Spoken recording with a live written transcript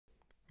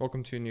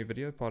Welcome to a new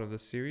video, part of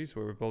this series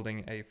where we're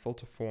building a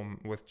filter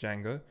form with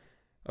Django.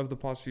 Over the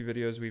past few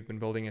videos we've been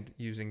building it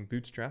using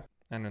Bootstrap,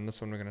 and in this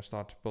one we're going to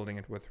start building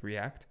it with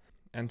React.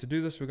 And to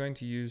do this we're going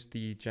to use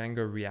the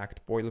Django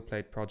React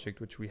boilerplate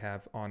project which we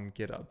have on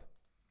GitHub.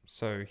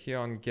 So here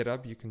on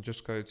GitHub you can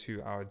just go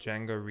to our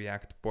Django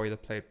React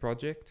boilerplate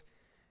project,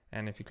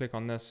 and if you click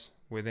on this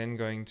we're then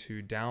going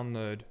to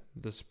download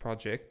this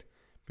project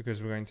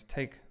because we're going to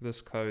take this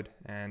code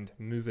and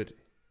move it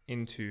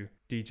into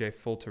DJ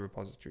filter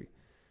repository.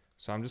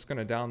 So I'm just going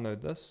to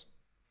download this,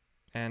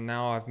 and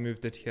now I've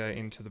moved it here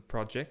into the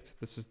project.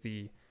 This is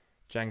the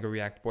Django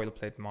React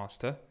boilerplate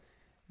master,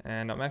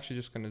 and I'm actually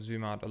just going to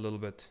zoom out a little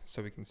bit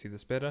so we can see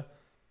this better.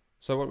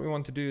 So what we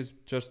want to do is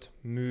just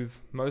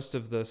move most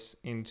of this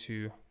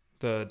into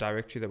the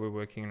directory that we're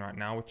working in right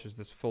now, which is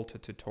this filter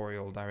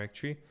tutorial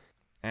directory.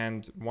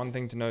 And one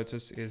thing to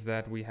notice is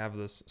that we have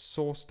this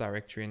source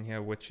directory in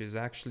here, which is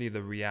actually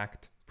the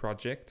React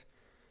project.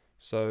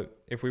 So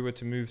if we were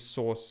to move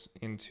source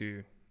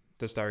into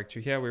this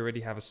directory here, we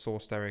already have a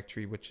source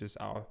directory, which is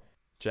our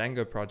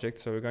Django project.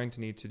 So we're going to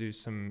need to do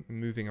some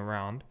moving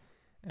around.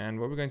 And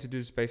what we're going to do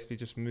is basically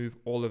just move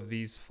all of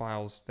these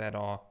files that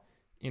are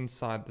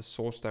inside the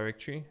source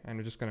directory, and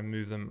we're just going to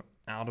move them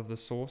out of the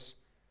source.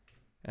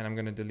 And I'm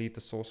going to delete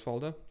the source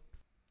folder.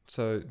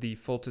 So the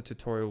filter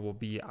tutorial will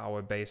be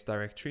our base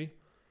directory.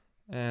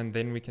 And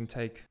then we can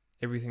take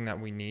everything that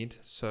we need.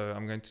 So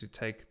I'm going to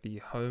take the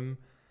home,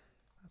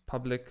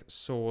 public,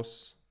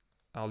 source.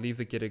 I'll leave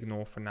the git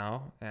ignore for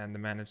now and the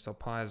manage.py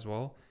as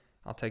well.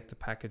 I'll take the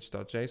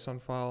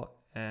package.json file,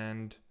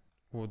 and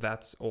well,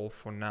 that's all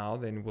for now.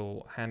 Then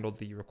we'll handle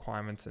the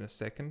requirements in a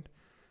second.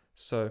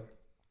 So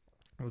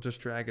we'll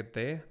just drag it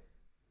there,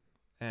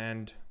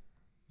 and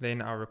then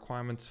our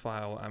requirements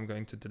file I'm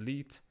going to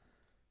delete,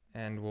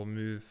 and we'll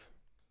move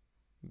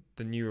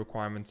the new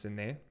requirements in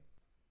there.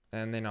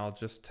 And then I'll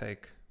just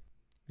take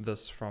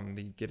this from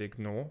the git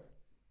ignore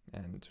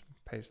and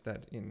paste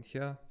that in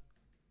here.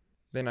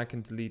 Then I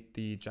can delete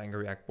the Django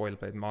React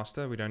boilerplate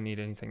master. We don't need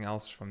anything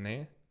else from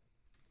there.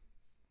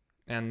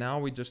 And now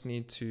we just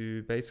need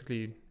to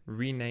basically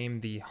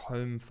rename the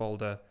home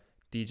folder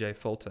DJ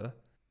filter.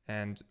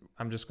 And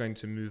I'm just going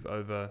to move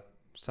over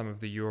some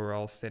of the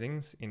URL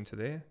settings into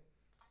there.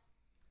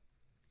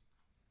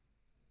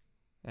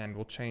 And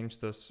we'll change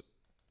this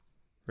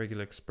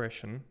regular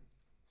expression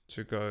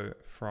to go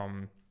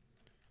from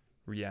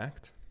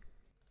React.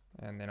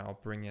 And then I'll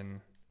bring in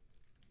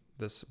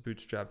this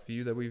Bootstrap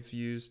view that we've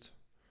used.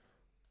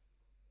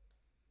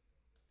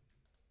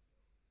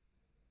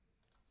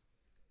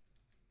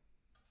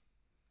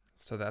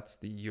 So that's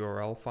the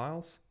URL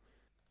files.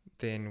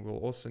 Then we'll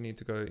also need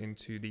to go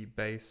into the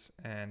base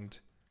and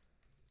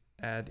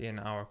add in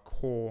our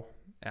core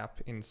app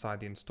inside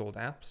the installed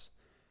apps.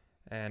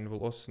 And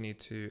we'll also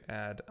need to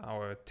add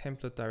our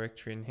template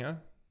directory in here.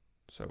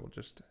 So we'll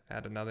just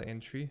add another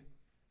entry.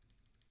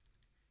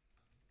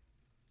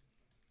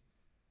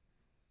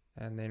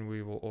 And then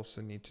we will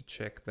also need to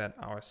check that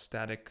our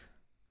static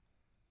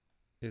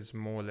is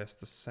more or less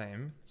the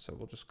same. So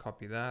we'll just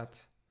copy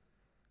that.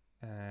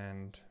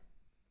 And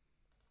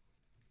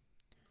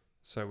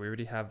so we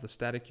already have the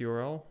static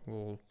URL.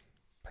 We'll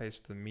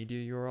paste the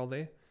media URL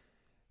there.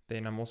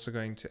 Then I'm also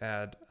going to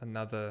add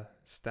another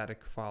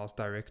static files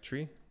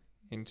directory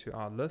into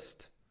our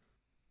list.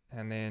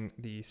 And then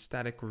the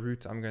static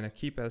root, I'm going to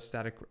keep as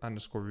static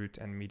underscore root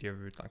and media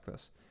root like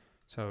this.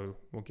 So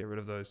we'll get rid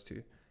of those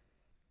two.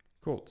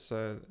 Cool,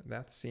 so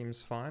that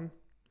seems fine.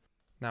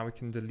 Now we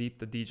can delete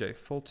the DJ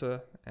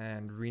filter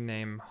and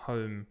rename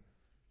home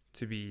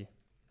to be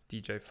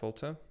DJ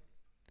filter.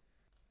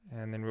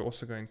 And then we're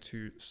also going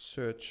to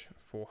search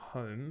for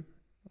home,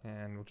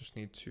 and we'll just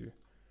need to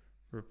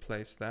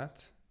replace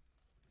that.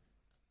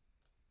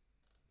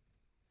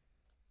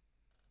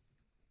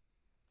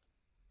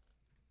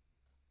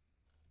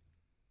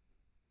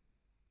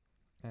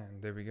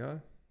 And there we go.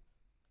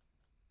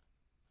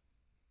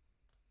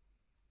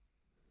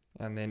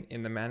 And then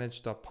in the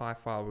manage.py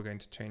file, we're going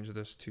to change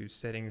this to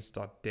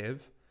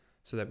settings.dev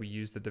so that we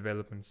use the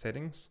development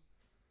settings.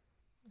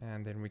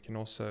 And then we can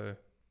also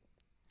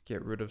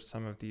get rid of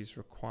some of these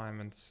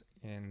requirements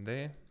in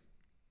there.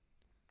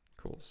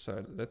 Cool,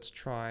 so let's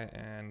try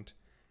and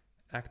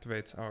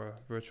activate our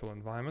virtual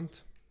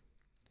environment.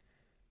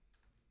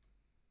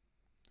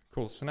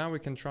 Cool, so now we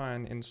can try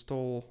and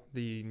install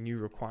the new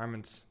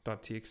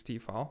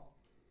requirements.txt file.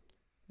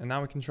 And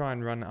now we can try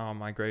and run our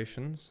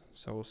migrations.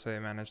 So we'll say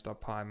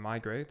manage.py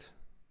migrate.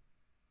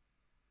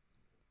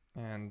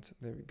 And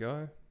there we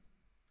go.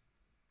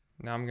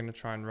 Now I'm going to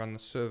try and run the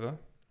server.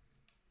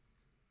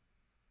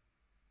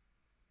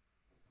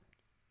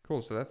 Cool,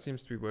 so that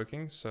seems to be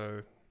working.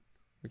 So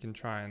we can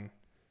try and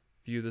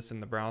view this in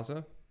the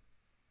browser.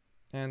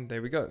 And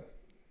there we go.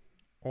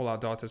 All our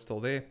data is still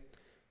there.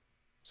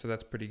 So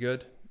that's pretty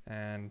good.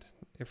 And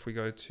if we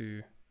go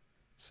to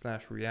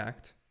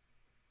 /react,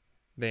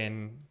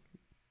 then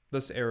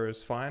this error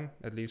is fine.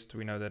 At least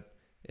we know that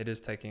it is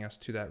taking us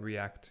to that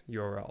React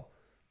URL.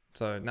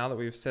 So now that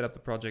we've set up the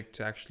project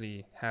to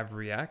actually have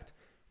React,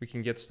 we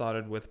can get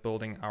started with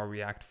building our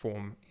React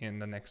form in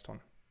the next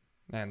one.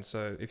 And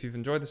so if you've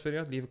enjoyed this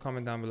video, leave a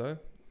comment down below.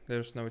 Let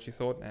us know what you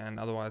thought, and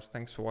otherwise,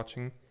 thanks for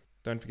watching.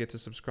 Don't forget to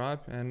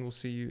subscribe, and we'll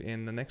see you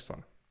in the next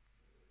one.